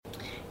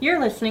You're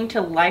listening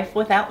to Life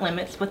Without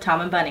Limits with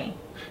Tom and Bunny.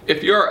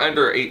 If you're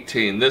under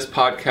 18, this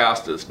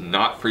podcast is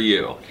not for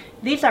you.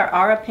 These are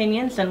our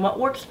opinions and what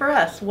works for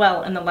us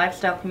well in the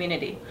lifestyle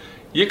community.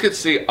 You can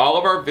see all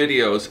of our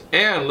videos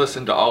and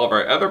listen to all of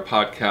our other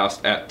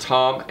podcasts at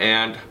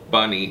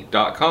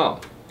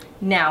tomandbunny.com.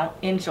 Now,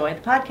 enjoy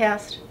the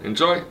podcast.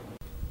 Enjoy.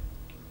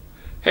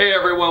 Hey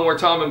everyone, we're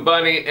Tom and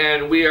Bunny,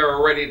 and we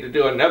are ready to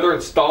do another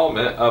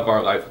installment of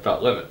our Life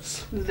Without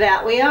Limits.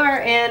 That we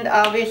are, and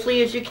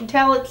obviously, as you can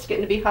tell, it's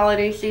getting to be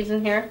holiday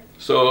season here.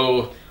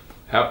 So,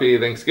 happy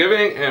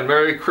Thanksgiving and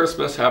Merry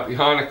Christmas, Happy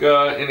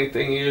Hanukkah.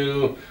 Anything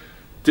you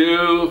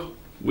do,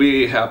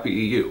 we happy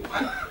you.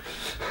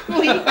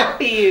 We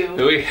happy you.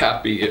 We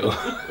happy you.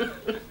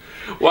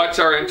 Watch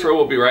our intro,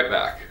 we'll be right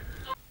back.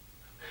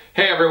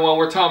 Hey everyone,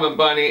 we're Tom and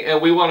Bunny,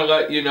 and we want to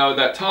let you know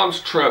that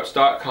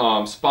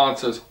tomstrips.com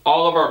sponsors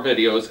all of our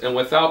videos, and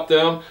without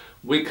them,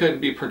 we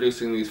couldn't be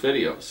producing these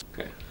videos.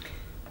 Okay.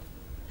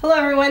 Hello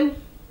everyone.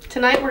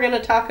 Tonight we're going to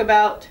talk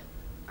about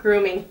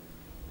grooming.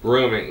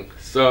 Grooming.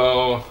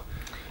 So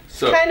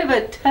Kind of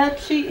a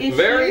touchy issue.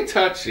 Very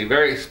touchy,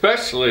 very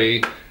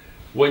especially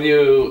when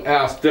you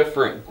ask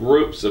different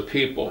groups of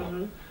people.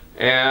 Mm-hmm.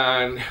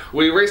 And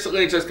we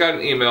recently just got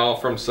an email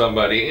from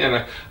somebody,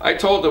 and I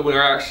told them we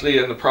were actually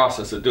in the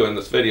process of doing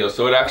this video,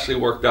 so it actually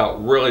worked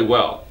out really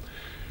well.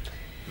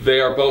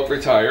 They are both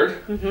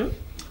retired.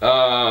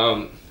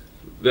 Mm-hmm.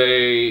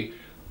 They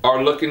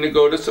are looking to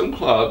go to some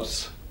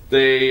clubs.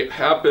 They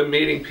have been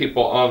meeting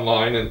people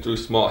online and through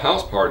small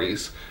house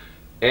parties,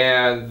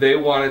 and they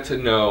wanted to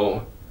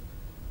know,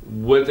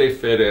 would they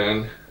fit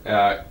in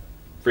at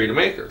Freedom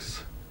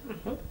Acres?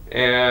 Mm-hmm.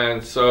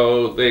 And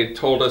so they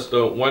told us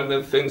that one of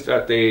the things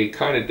that they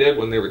kind of did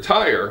when they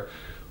retire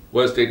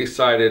was they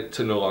decided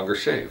to no longer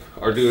shave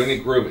or do any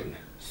grooming.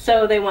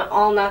 So they went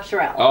all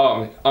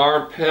natural.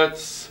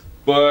 Armpits,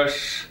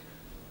 bush,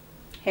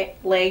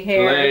 leg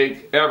hair.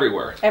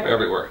 Everywhere.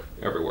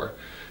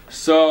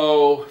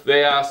 So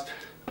they asked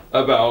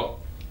about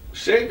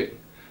shaving.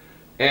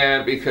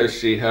 And because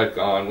she had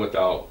gone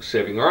without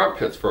shaving her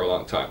armpits for a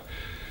long time.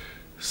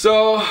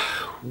 So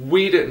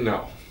we didn't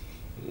know.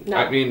 No.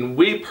 I mean,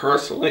 we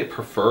personally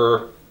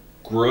prefer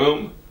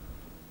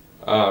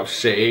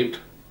shaved.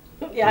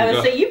 Yeah, I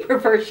would say you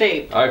prefer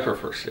shaved. I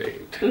prefer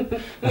shaved.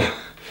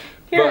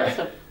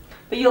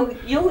 But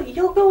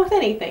you'll go with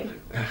anything.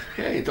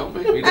 Hey, don't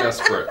make me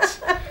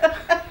desperate.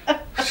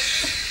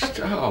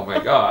 Oh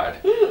my God.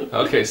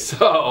 Okay,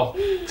 so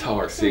tell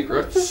our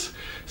secrets.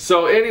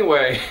 So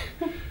anyway,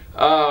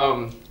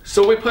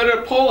 so we put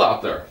a poll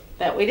out there.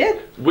 That we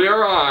did.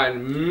 We're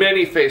on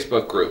many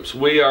Facebook groups.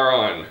 We are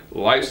on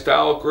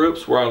lifestyle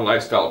groups. We're on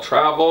lifestyle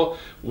travel.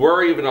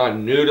 We're even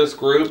on nudist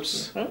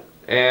groups. Mm-hmm.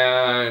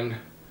 And,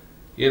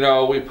 you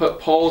know, we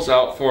put polls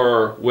out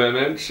for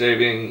women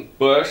shaving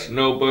bush,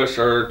 no bush,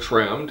 or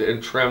trimmed.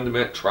 And trimmed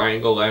meant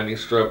triangle, landing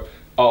strip,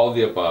 all of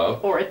the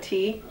above. Or a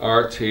T.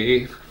 Or a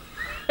T.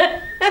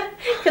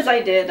 Because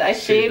I did. I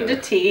shaved a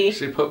T.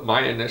 She put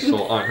my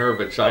initial on her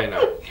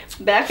vagina.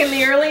 Back in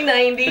the early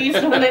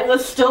 90s when it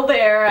was still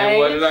there. And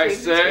what did I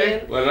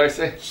say? What did I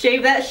say?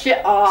 Shave that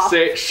shit off.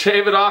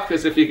 Shave it off,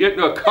 because if you get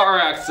into a car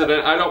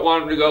accident, I don't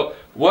want them to go,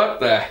 what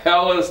the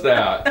hell is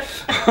that?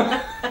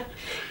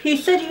 He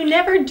said you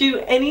never do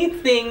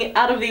anything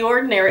out of the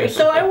ordinary.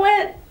 So I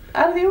went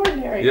out of the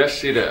ordinary. Yes,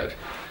 she did.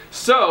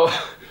 So,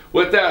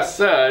 with that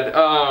said,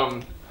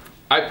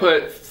 I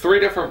put 3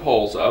 different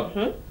polls up.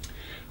 Mm-hmm.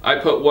 I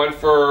put one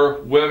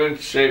for women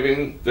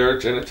shaving their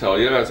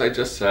genitalia, as I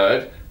just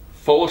said,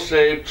 full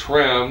shave,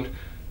 trimmed,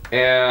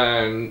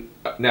 and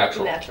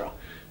natural.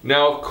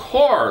 Now, of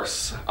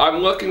course, I'm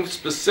looking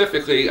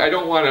specifically, I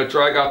don't want to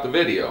drag out the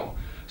video,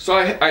 so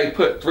I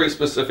put 3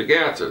 specific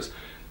answers.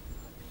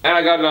 And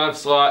I got an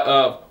onslaught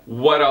of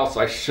what else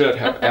I should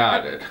have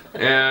added.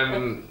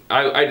 And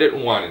I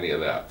didn't want any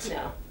of that.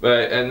 No.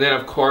 And then,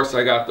 of course,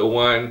 I got the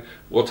one,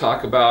 we'll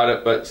talk about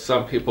it, but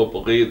some people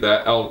believe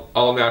that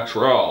all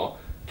natural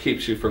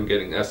keeps you from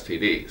getting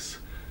STDs.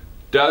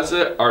 Does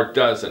it or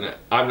doesn't it?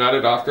 I'm not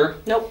a doctor.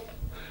 Nope.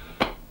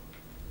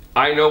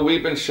 I know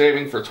we've been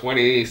shaving for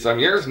 20 some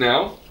years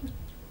now.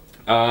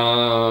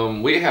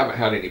 We haven't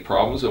had any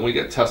problems, and we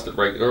get tested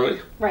regularly.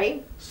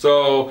 Right.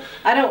 So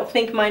I don't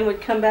think mine would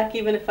come back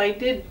even if I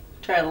did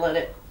try to let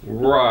it.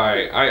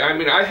 Right. I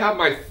mean, I have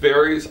my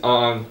theories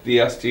on the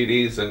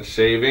STDs and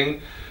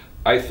shaving.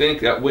 I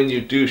think that when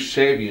you do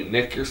shave, you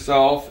nick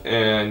yourself,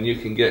 and you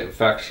can get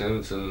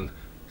infections and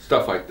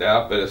stuff like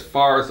that. But as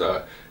far as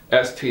a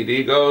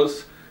STD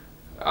goes,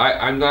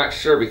 I'm not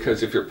sure,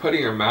 because if you're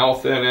putting your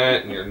mouth in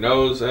it and your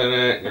nose in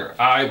it and your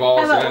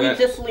eyeballs in it. How about we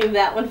just leave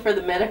that one for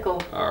the medical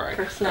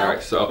personnel? All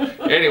right. So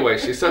anyway,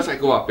 she says I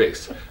go off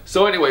base.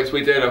 So anyways,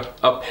 we did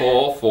a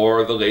poll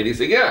for the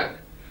ladies again.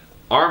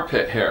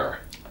 Armpit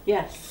hair.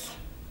 Yes.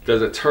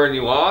 Does it turn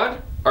you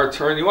on or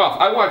turn you off?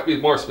 I want to be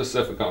more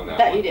specific on that.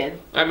 That you did.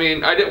 I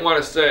mean, I didn't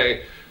want to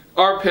say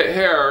armpit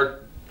hair,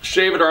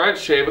 shave it or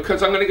unshave it,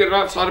 because I'm going to get an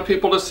onslaught of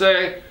people to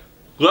say,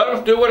 let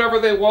them do whatever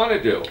they want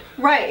to do.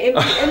 Right,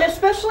 and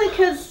especially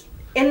because,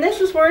 and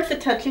this is where it's a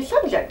touchy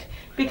subject,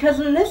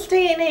 Because in this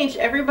day and age,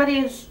 everybody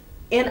is,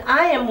 and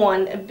I am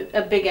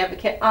a big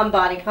advocate on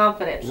body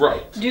confidence.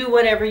 Right. Do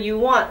whatever you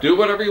want. Do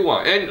whatever you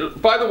want.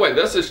 And by the way,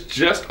 this is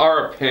just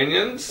our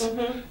opinions,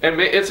 and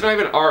it's not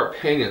even our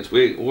opinions.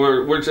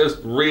 We're just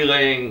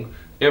relaying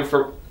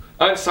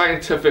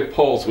unscientific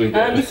polls we did.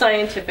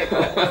 Unscientific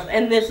polls,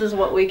 and this is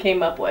what we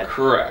came up with.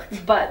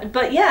 Correct.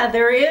 But yeah,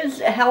 there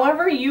is,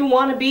 however you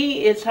want to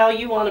be is how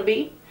you want to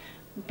be.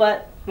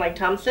 But like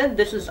Tom said,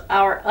 this is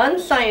our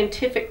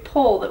unscientific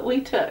poll that we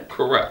took.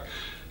 Correct.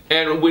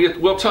 And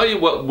we'll tell you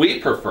what we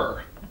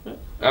prefer.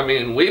 I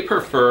mean, we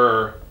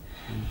prefer,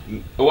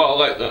 well,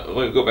 let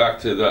me go back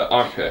to the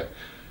armpit.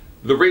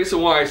 The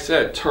reason why I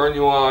said turn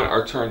you on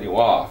or turn you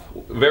off,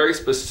 very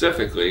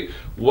specifically,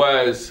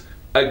 was,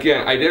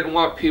 again, I didn't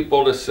want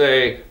people to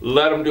say,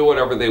 let them do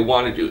whatever they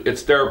want to do.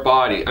 It's their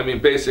body. I mean,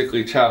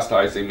 basically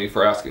chastising me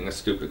for asking a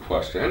stupid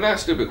question. And not a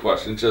stupid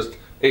question, just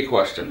a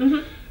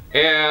question.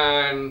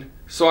 And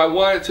so I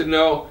wanted to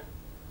know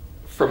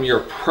from your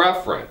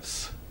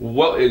preference,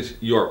 what is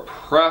your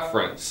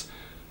preference?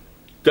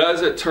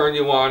 Does it turn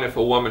you on if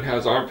a woman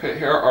has armpit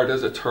hair, or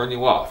does it turn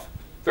you off?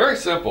 Very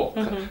simple.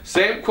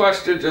 Same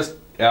question, just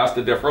asked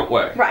a different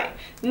way. Right.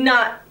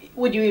 Not,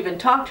 would you even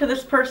talk to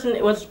this person?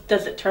 It was,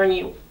 does it turn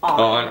you on?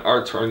 On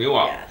or turn you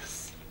off.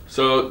 Yes.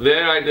 So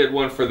then I did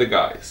one for the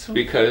guys,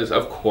 because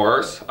of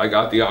course I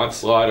got the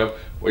onslaught of,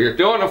 well, you're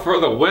doing it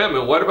for the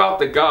women, what about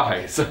the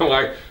guys? I'm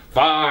like,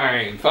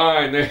 fine.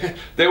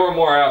 They were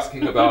more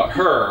asking about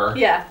her.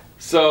 Yeah.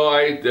 So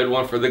I did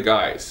one for the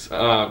guys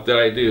that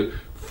I do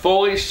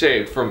fully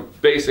shaved from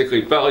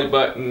basically belly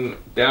button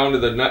down to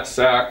the nut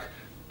sack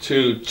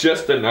to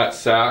just the nut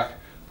sack,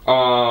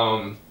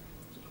 are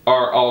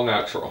all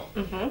natural.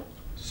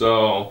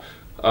 So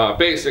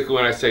basically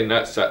when I say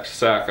nut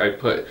sack, I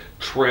put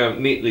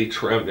trim, neatly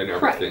trimmed and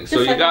everything. Right.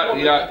 So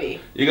Like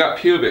you got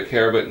pubic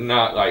hair, but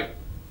not like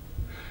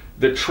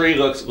the tree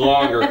looks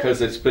longer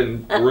because it's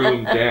been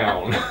groomed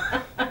down.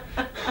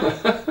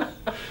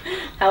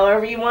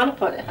 However you want to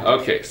put it.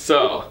 Okay,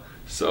 so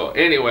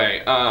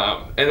anyway,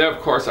 and then of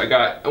course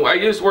I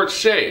used the word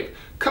shave.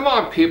 Come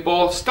on,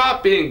 people,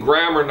 stop being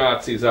grammar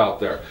Nazis out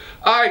there.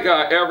 I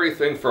got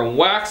everything from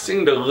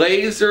waxing to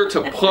laser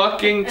to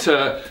plucking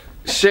to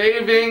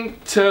shaving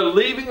to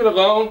leaving it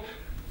alone.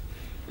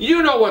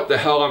 You know what the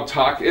hell I'm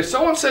talking. If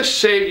someone says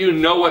shave, you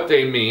know what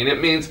they mean. It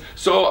means,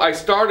 so I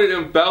started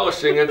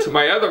embellishing into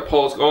my other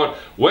polls going,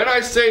 when I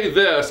say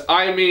this,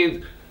 I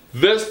mean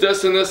this,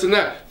 and this, and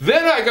that.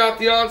 Then I got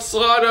the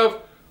onslaught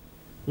of,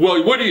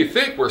 well, what do you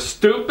think? We're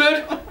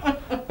stupid?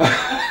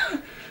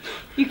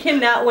 You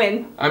cannot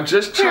win. I'm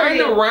just trying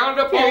to round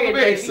up all the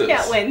bases. You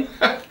can't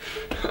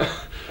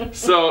win.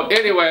 So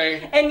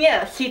anyway. And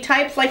yes, he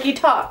types like he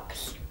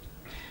talks.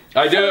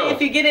 I do. So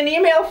if you get an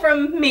email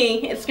from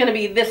me, it's going to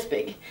be this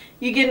big.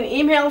 You get an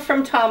email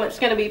from Tom, it's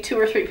going to be 2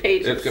 or 3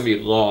 pages. It's going to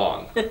be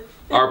long.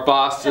 Our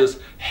bosses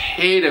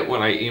hate it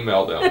when I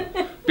email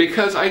them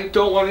because I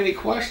don't want any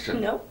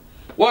questions. Nope.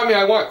 Well, I mean,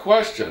 I want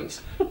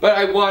questions, but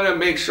I want to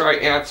make sure I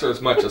answer as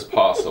much as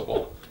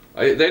possible.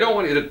 They don't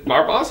want you to,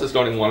 our bosses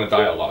don't even want a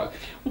dialogue.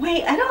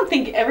 Wait, I don't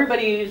think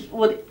everybody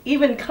would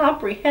even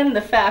comprehend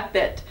the fact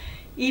that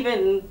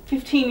even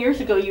 15 years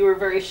ago you were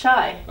very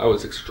shy. I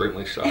was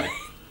extremely shy.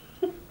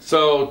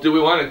 So, do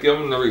we want to give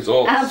them the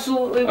results?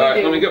 Absolutely we do. All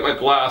right, let me get my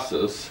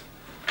glasses.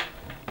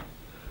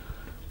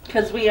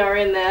 Because we are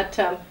in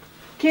that,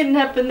 getting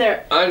up in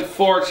there.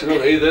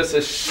 Unfortunately, this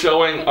is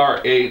showing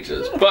our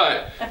ages.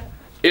 But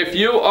if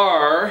you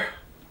are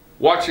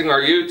watching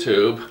our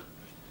YouTube,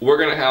 we're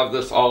going to have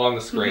this all on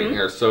the screen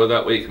here so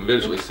that way you can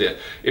visually see it.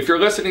 If you're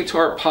listening to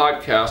our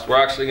podcast,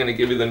 we're actually going to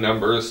give you the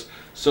numbers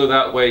so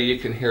that way you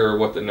can hear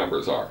what the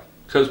numbers are.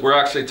 Because we're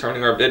actually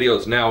turning our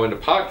videos now into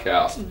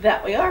podcasts.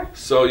 That we are.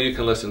 So you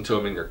can listen to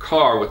them in your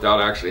car without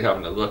actually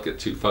having to look at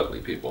 2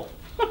 fugly people.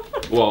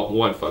 Well,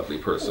 1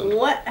 fugly person.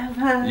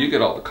 Whatever. You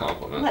get all the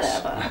compliments.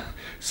 Whatever.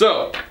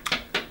 So,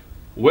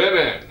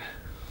 women,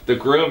 the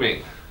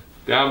grooming,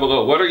 down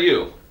below. What are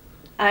you?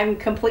 I'm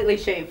completely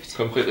shaved.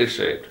 Completely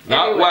shaved.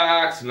 Not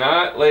waxed,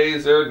 not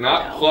lasered,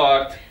 not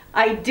plucked.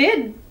 I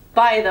did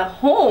buy the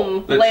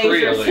home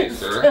laser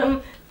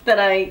system that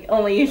I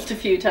only used a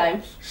few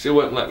times. She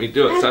wouldn't let me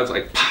do it. Sounds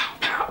like pow,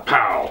 pow,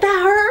 pow.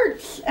 That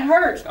hurts. It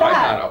hurts bad. I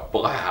had a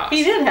blast.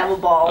 He did have a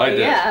ball. I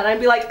did. Yeah, and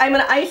I'd be like, I'm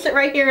going to ice it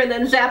right here and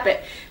then zap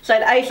it. So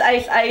I'd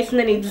ice, and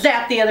then he'd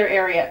zap the other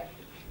area.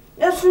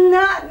 That's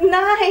not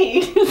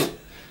nice.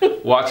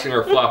 Watching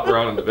her flop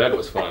around in the bed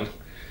was fun.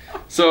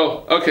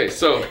 So, okay,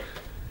 so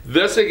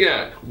this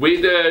again, we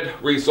did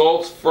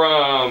results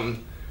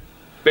from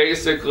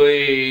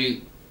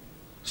basically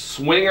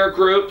swinger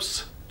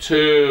groups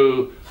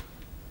to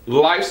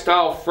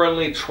lifestyle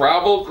friendly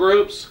travel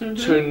groups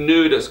to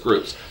nudist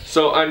groups.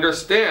 So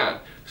understand,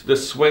 the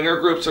swinger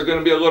groups are going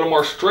to be a little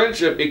more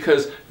stringent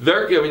because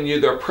they're giving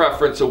you their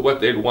preference of what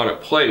they'd want to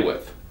play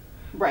with.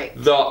 Right.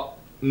 The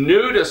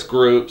nudist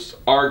groups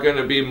are going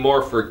to be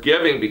more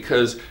forgiving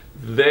because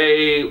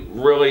they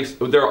really,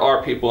 there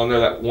are people in there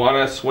that want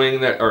to swing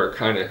that are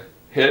kind of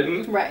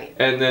hidden. Right.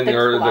 And then The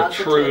there are the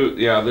closeted. true,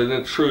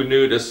 the true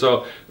nudists.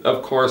 So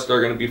of course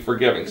they're going to be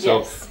forgiving. So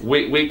Yes.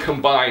 we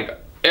combined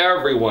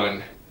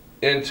everyone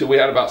into, we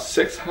had about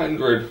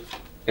 600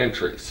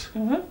 entries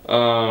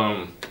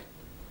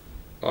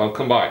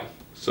combined.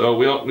 So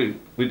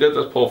we did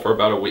this poll for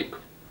about a week.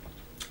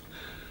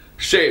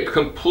 Shaved,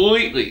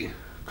 completely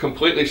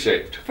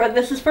shaved.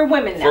 This is for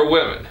women now. For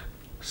women,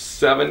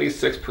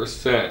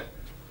 76%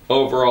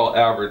 overall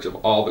average of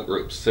all the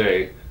groups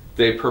say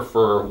they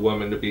prefer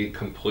women to be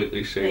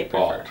completely shaved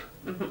bald.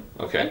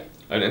 Okay,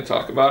 I didn't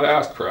talk about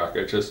ass crack,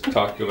 I just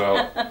talked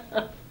about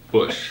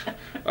bush.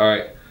 All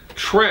right,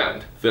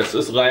 trimmed. This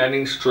is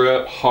landing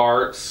strip,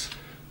 hearts,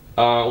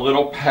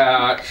 little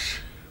patch.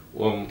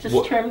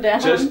 Just trimmed down.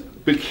 Just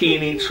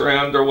bikini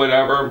trimmed or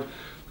whatever.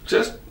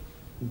 Just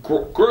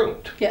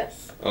groomed.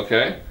 Yes.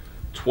 Okay,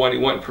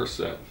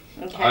 21%.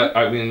 Okay.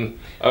 I mean,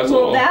 I was a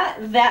Well,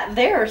 little, that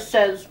there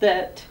says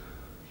that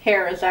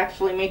hair is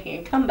actually making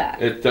a comeback.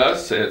 it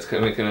does say it's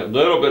making a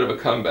little bit of a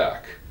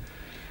comeback.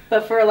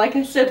 But for, like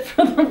I said,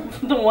 for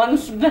the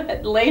ones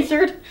that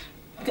lasered,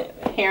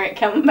 hair ain't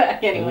coming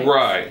back anyway.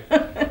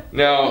 Right.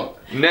 Now,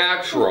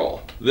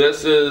 natural.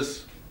 This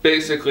is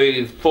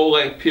basically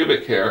full-length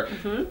pubic hair,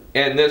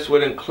 and this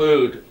would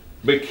include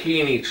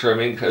bikini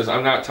trimming, because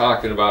I'm not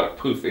talking about it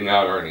poofing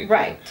out or anything.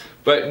 Right.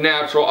 But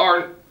natural,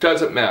 or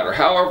doesn't matter.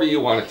 However you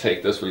want to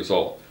take this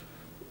result.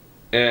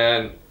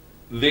 And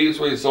these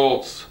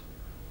results,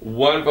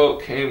 one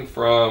vote came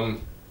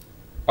from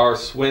our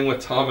Swing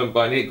with Tom and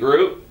Bunny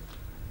group,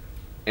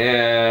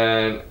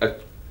 and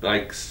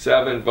like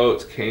 7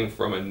 votes came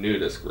from a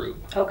nudist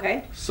group.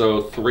 Okay.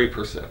 So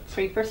 3%.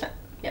 3%.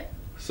 Yep.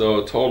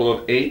 So a total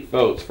of 8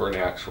 votes for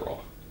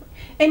natural.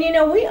 And you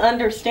know, we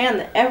understand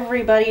that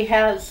everybody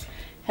has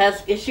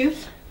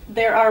issues.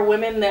 There are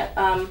women that,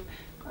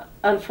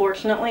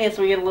 unfortunately, as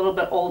we get a little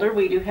bit older,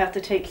 we do have to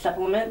take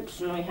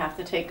supplements and we have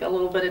to take a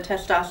little bit of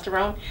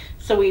testosterone.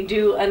 So we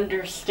do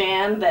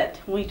understand that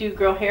we do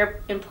grow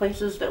hair in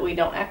places that we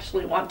don't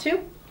actually want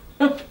to.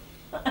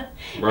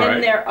 Right.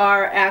 And there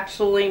are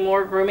actually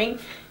more grooming.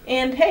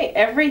 And hey,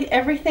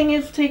 everything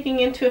is taking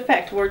into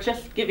effect. We're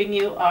just giving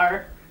you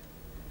our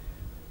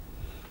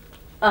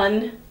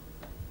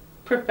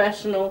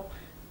unprofessional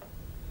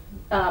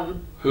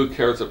Who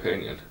cares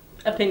opinion?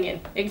 opinion.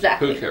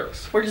 Exactly. Who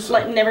cares? We're just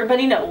letting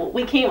everybody know what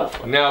we came up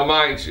with. Now,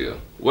 mind you,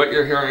 what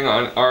you're hearing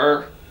on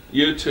our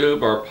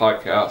YouTube or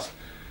podcast,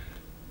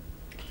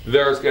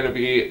 there's going to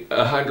be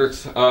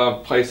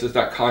 100 places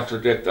that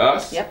contradict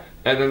us. Yep.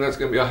 And then there's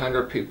going to be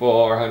 100 people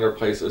or 100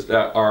 places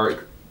that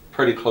are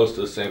pretty close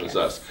to the same as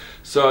us.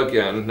 So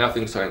again,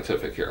 nothing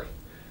scientific here.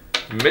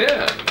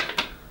 Men.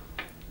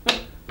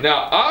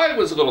 Now, I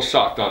was a little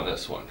shocked on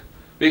this one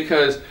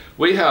because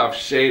we have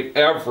shaved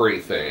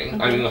everything.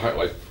 I mean,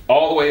 like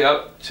all the way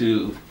up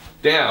to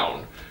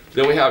down.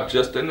 Then we have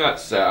just a nut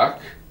sack,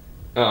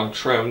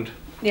 trimmed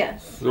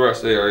Yes. the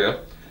rest of the area,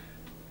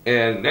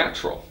 and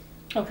natural.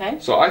 Okay.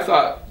 So I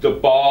thought the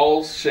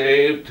balls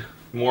shaved,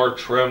 more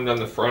trimmed on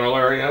the frontal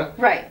area,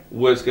 Right.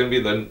 was going to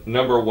be the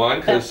number one,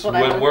 because That's what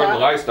I when we're in the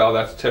thought. lifestyle,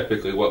 that's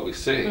typically what we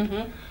see.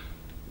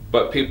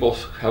 But people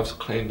have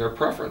claimed their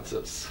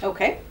preferences.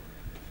 Okay.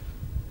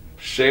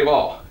 Shave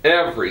all,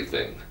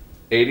 everything,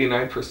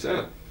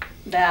 89%.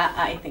 That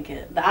I think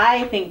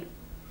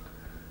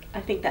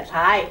that's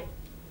high.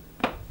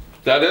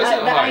 That isn't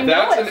high. I know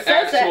That's it an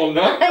says actual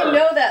that. number. I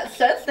know that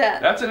says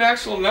that. That's an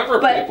actual number,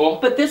 people.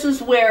 But this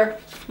is where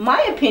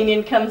my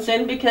opinion comes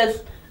in,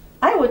 because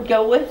I would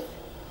go with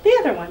the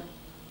other one.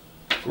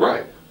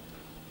 Right.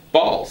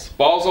 Balls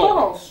only.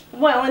 Balls.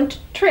 Well, and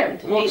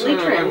trimmed. Well, neatly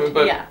trimmed.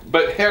 but, yeah.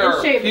 but hair,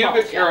 And shaved pubic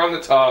balls, hair yeah. on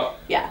the top,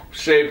 Yeah.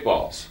 shaved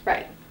balls,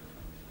 Right.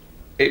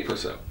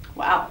 8%.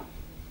 Wow.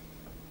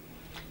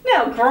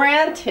 Now,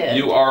 granted.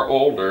 You are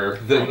older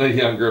than the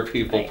younger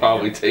people I am.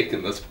 probably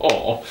taking this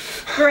poll.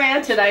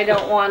 Granted, I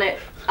don't want it.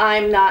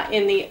 I'm not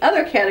in the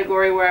other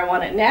category where I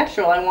want it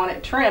natural. I want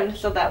it trimmed,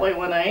 so that way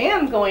when I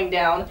am going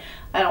down,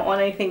 I don't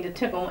want anything to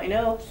tickle my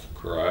nose.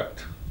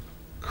 Correct.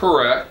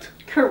 Correct,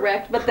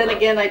 but then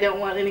again, I don't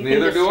want anything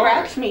Neither to do I.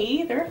 scratch me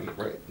either.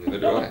 Right, neither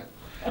do I.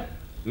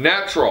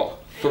 Natural,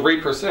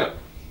 3%.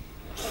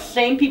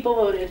 Same people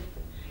voted.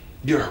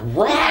 You're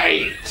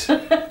right!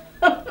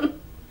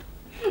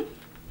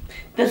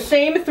 The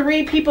same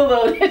 3 people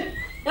voted.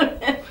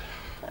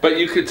 But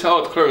you could tell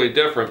it's clearly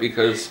different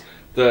because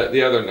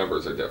the other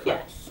numbers are different.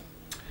 Yes.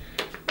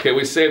 Okay,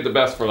 we saved the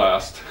best for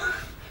last.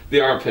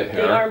 The armpit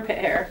hair. The armpit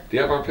hair. Do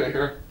you have armpit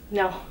hair?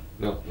 No.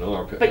 No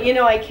armpit But hair. you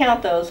know, I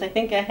count those. I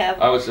think I have.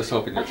 I was just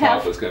hoping your I have-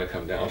 top was going to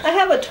come down. I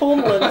have a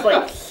total of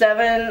like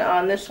 7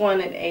 on this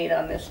one and 8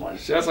 on this one.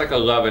 She has like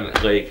 11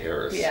 leg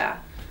hairs. Yeah.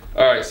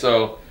 Alright,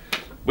 so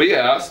we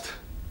asked,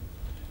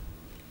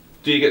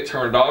 do you get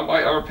turned on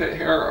by armpit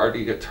hair or do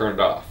you get turned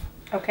off?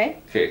 Okay.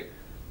 Okay,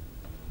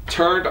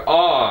 turned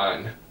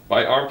on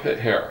by armpit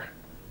hair.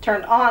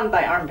 Turned on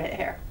by armpit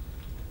hair.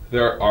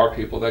 There are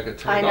people that get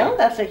I turned know, on.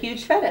 that's a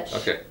huge fetish.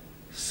 Okay,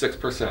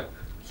 6%.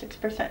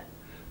 6%.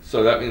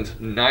 So that means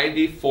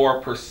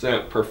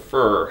 94%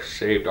 prefer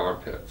shaved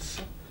armpits.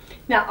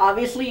 Now,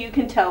 obviously, you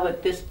can tell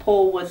that this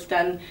poll was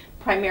done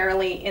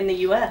primarily in the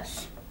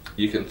U.S.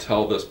 You can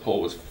tell this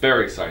poll was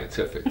very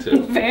scientific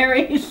too.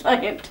 Very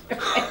scientific.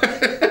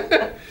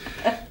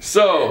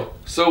 So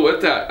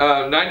with that,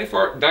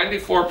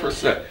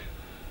 94%.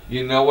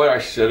 You know what I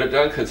should have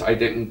done, because I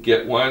didn't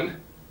get one,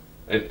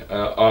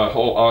 a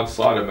whole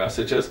onslaught of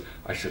messages.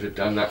 I should have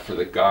done that for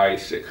the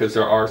guys, because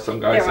there are some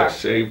guys that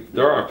shave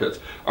their armpits.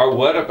 Or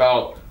what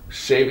about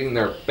shaving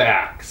their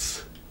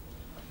backs?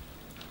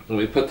 Let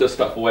me put this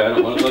stuff away. I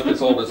don't want to look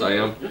as old as I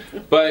am.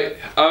 But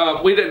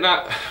we did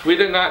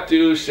not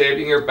do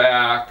shaving your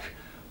back,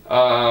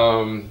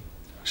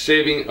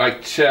 shaving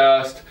like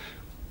chest.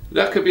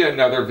 That could be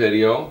another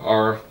video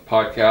or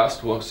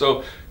podcast. Well,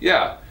 so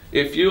yeah,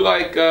 if you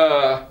like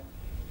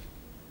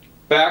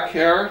back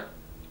hair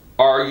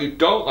or you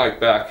don't like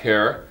back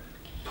hair,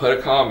 put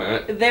a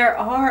comment. There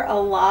are a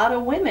lot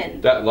of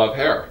women that love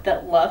hair.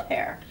 That love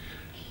hair.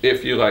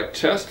 If you like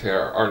chest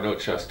hair or no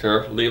chest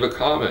hair, leave a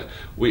comment.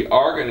 We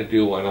are going to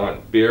do one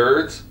on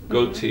beards,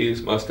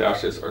 goatees,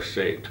 mustaches, or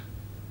shaved.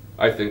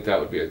 I think that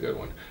would be a good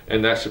one.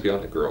 And that should be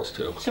on the girls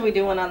too. Should we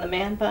do one on the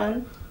man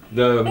bun?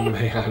 The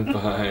man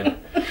bun.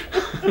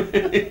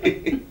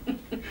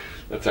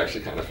 That's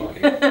actually kind of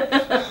funny.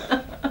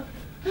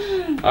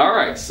 All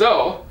right,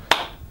 so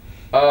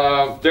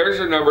there's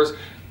your numbers.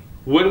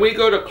 When we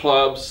go to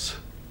clubs,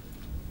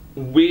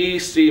 we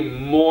see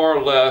more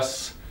or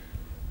less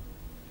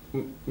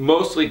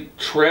mostly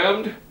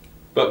trimmed,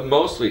 but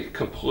mostly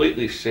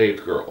completely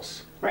shaved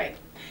girls. Right.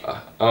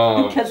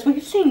 Because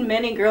we've seen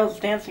many girls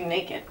dancing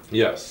naked.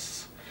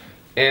 Yes.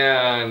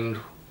 And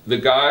the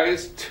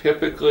guys,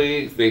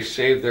 typically, they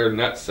shave their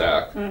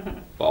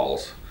nutsack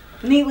balls.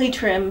 Neatly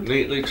trimmed.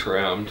 Neatly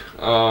trimmed.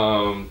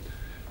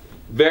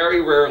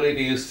 Very rarely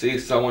do you see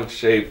someone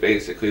shave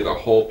basically the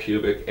whole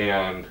pubic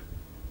and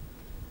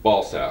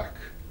ball sack.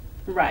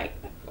 Right.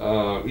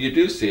 You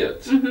do see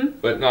it,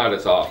 but not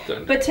as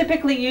often. But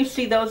typically you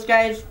see those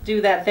guys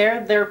do that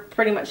there. They're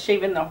pretty much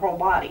shaving the whole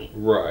body.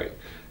 Right.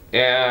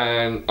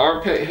 And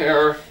armpit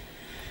hair,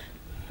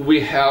 we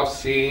have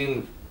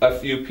seen a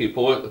few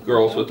people,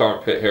 girls with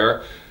armpit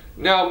hair.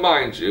 Now,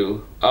 mind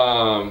you,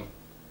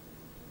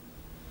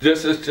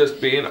 this is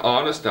just being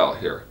honest out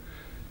here.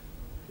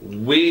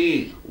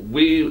 We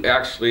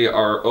actually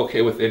are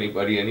okay with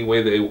anybody any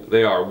way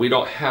they are. We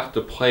don't have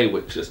to play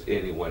with just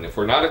anyone. If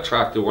we're not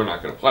attracted, we're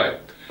not going to play.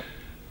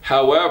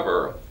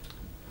 However,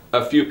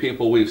 a few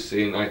people we've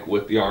seen, like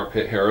with the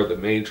armpit hair, the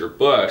major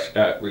bush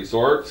at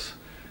resorts,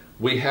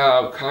 we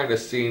have kind of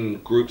seen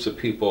groups of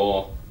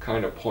people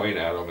kind of point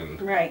at them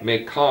and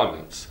make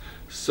comments.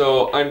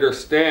 So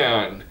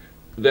understand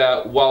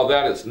that while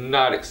that is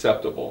not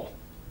acceptable,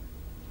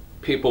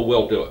 people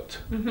will do it.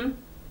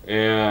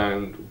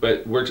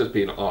 But we're just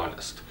being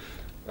honest.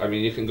 I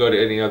mean, you can go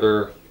to any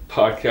other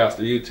podcast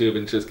or YouTube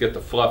and just get the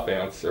fluff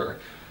answer.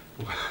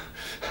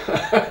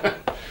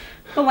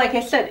 But like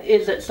I said,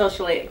 is it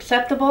socially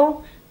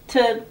acceptable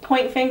to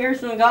point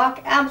fingers and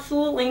gawk?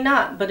 Absolutely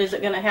not. But is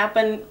it going to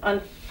happen?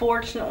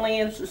 Unfortunately,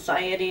 in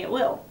society, it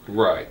will.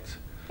 Right.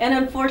 And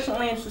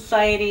unfortunately, in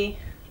society,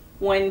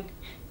 when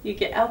you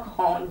get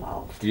alcohol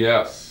involved.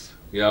 Yes.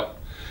 Yep.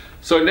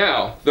 So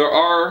now, there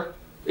are,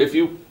 if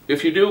you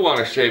do want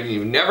to shave and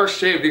you've never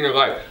shaved in your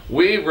life,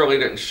 we really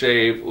didn't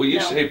shave. Well, you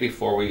shaved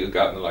before we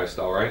got in the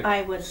lifestyle, right?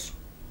 I was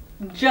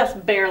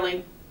just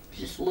barely,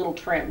 just a little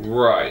trimmed.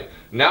 Right.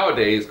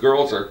 Nowadays,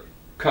 girls are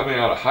coming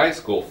out of high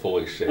school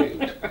fully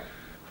shaved.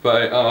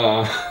 But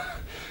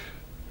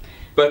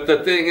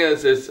the thing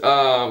is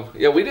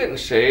yeah, we didn't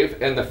shave.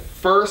 And the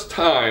first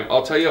time,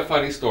 I'll tell you a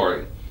funny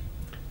story.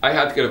 I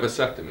had to get a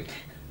vasectomy.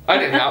 I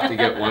didn't have to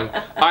get one.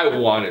 I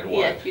wanted one.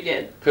 Yes, you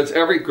did. Because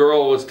every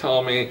girl was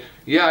telling me,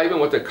 yeah, even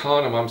with the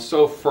condom, I'm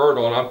so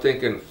fertile. And I'm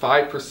thinking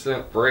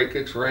 5%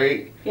 breakage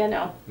rate. Yeah,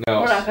 no.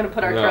 We're not going to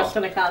put our trust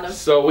in a condom.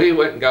 So we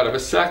went and got a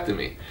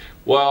vasectomy.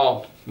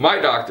 Well, my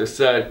doctor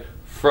said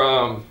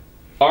from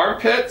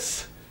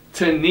armpits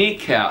to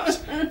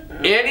kneecaps,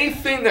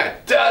 anything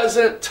that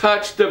doesn't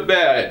touch the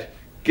bed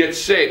gets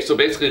shaved. So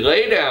basically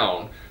lay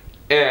down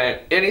and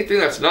anything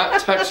that's not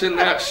touching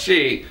that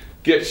sheet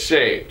gets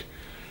shaved.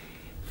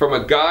 From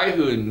a guy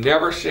who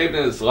never shaved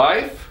in his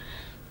life,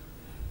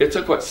 it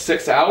took, what,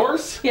 6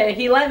 hours? Yeah,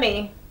 he let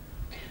me.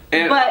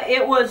 But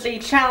it was a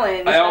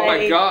challenge. Oh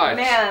my gosh.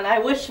 Man, I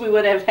wish we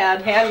would have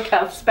had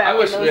handcuffs back in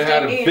those days. I wish we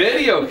had a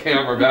video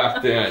camera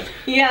back then.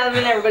 Yeah, and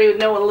then everybody would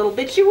know what a little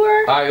bitch you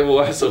were. I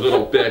was a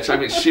little bitch. I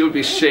mean, she would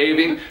be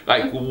shaving,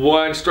 like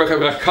one stroke, I'd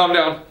be like, calm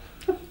down.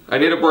 I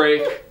need a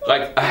break,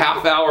 like a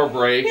half-hour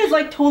break. He was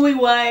like totally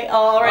white,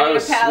 all ready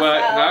to pass out. I was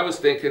sweating. I was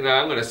thinking,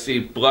 I'm going to see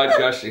blood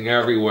gushing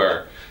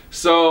everywhere.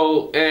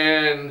 So,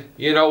 and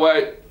you know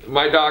what?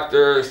 My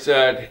doctor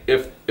said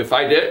if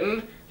I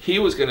didn't, he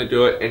was going to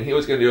do it, and he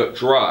was going to do it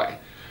dry.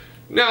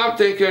 Now I'm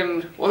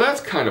thinking, well, that's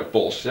kind of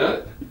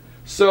bullshit.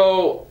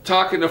 So,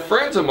 talking to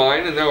friends of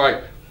mine, and they're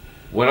like,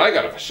 when I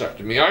got a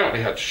vasectomy, I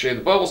only had to shave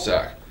the bubble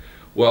sack.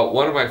 Well,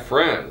 one of my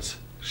friends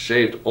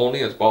shaved only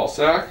his ball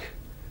sack,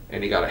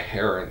 and he got a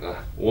hair in the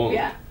wound.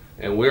 Yeah.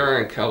 And we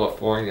were in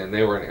California, and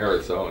they were in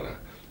Arizona.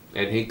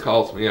 And he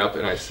calls me up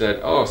and I said,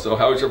 oh, so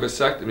how was your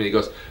vasectomy? He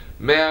goes,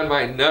 man,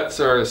 my nuts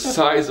are the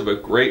size of a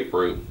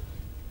grapefruit.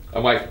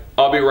 I'm like,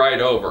 I'll be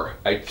right over.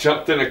 I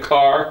jumped in a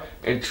car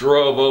and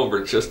drove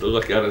over just to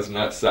look at his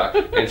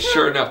nutsack. And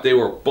sure enough, they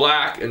were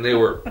black and they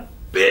were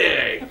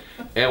big.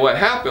 And what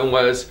happened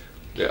was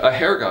a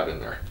hair got in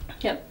there.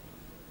 Yep.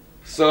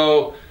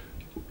 So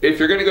if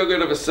you're going to go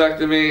get a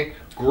vasectomy,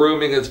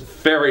 grooming is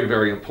very,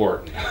 very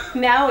important.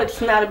 Now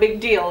it's not a big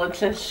deal.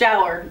 It's a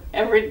shower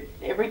every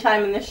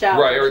time in the shower.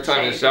 Right, every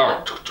time in the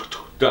shower. Yeah.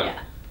 Done. Yeah.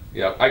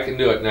 Yeah, I can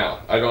do it now.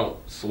 I don't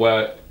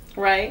sweat.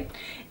 Right.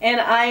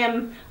 And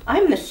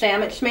I'm the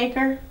sandwich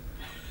maker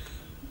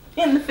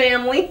in the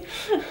family.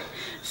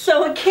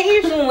 So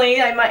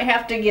occasionally I might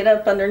have to get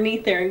up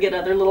underneath there and get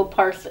other little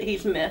parts that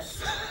he's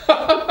missed.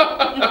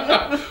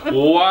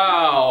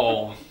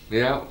 Wow.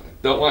 Yeah,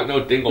 don't want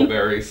no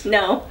dingleberries.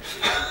 No.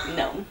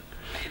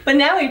 But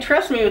now he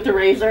trusts me with the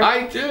razor.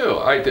 I do.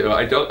 I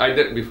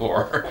didn't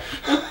before.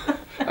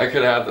 I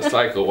could have had the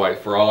cycle wipe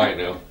for all I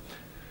knew.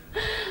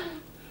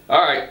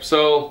 All right,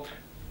 so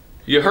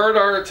you heard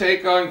our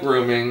take on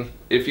grooming.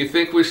 If you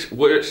think we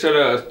should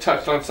have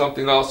touched on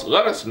something else,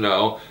 let us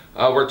know.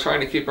 We're trying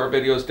to keep our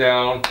videos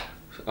down.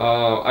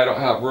 I don't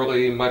have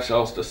really much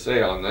else to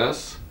say on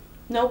this.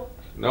 Nope.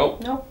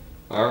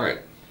 All right.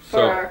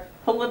 For our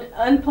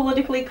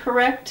unpolitically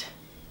correct,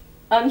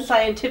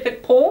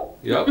 unscientific poll.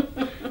 Yep.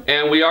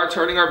 And we are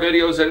turning our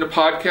videos into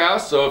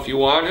podcasts, so if you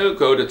want to,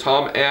 go to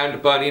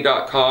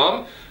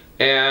tomandbunny.com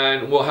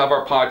and we'll have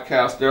our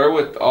podcast there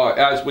with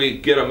as we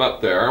get them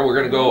up there. We're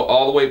going to go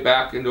all the way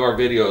back into our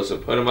videos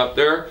and put them up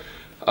there.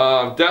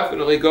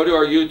 Definitely go to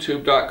our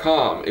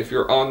youtube.com. If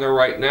you're on there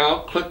right now,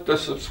 click the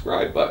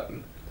subscribe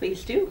button.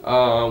 Please do.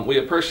 We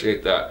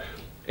appreciate that.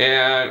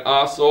 And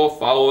also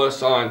follow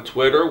us on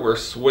Twitter. We're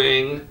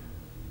swing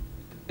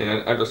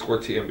and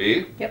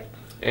 _TMB. Yep.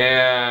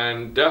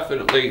 And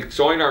definitely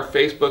join our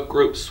Facebook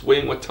group,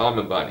 Swing with Tom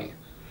and Bunny.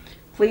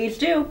 Please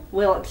do.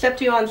 We'll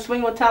accept you on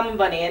Swing with Tom and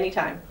Bunny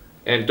anytime.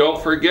 And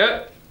don't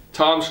forget,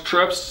 Tom's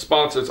Trips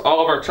sponsors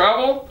all of our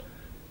travel.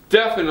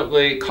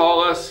 Definitely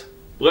call us,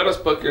 let us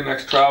book your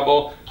next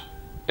travel,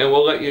 and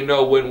we'll let you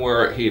know when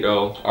we're at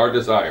Hedo, our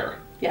desire.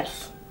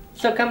 Yes.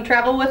 So come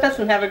travel with us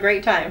and have a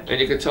great time.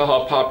 And you can tell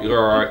how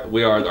popular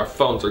we are. Our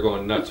phones are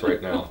going nuts right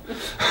now.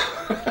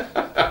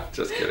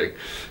 Just kidding.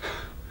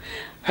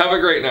 Have a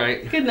great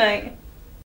night. Good night.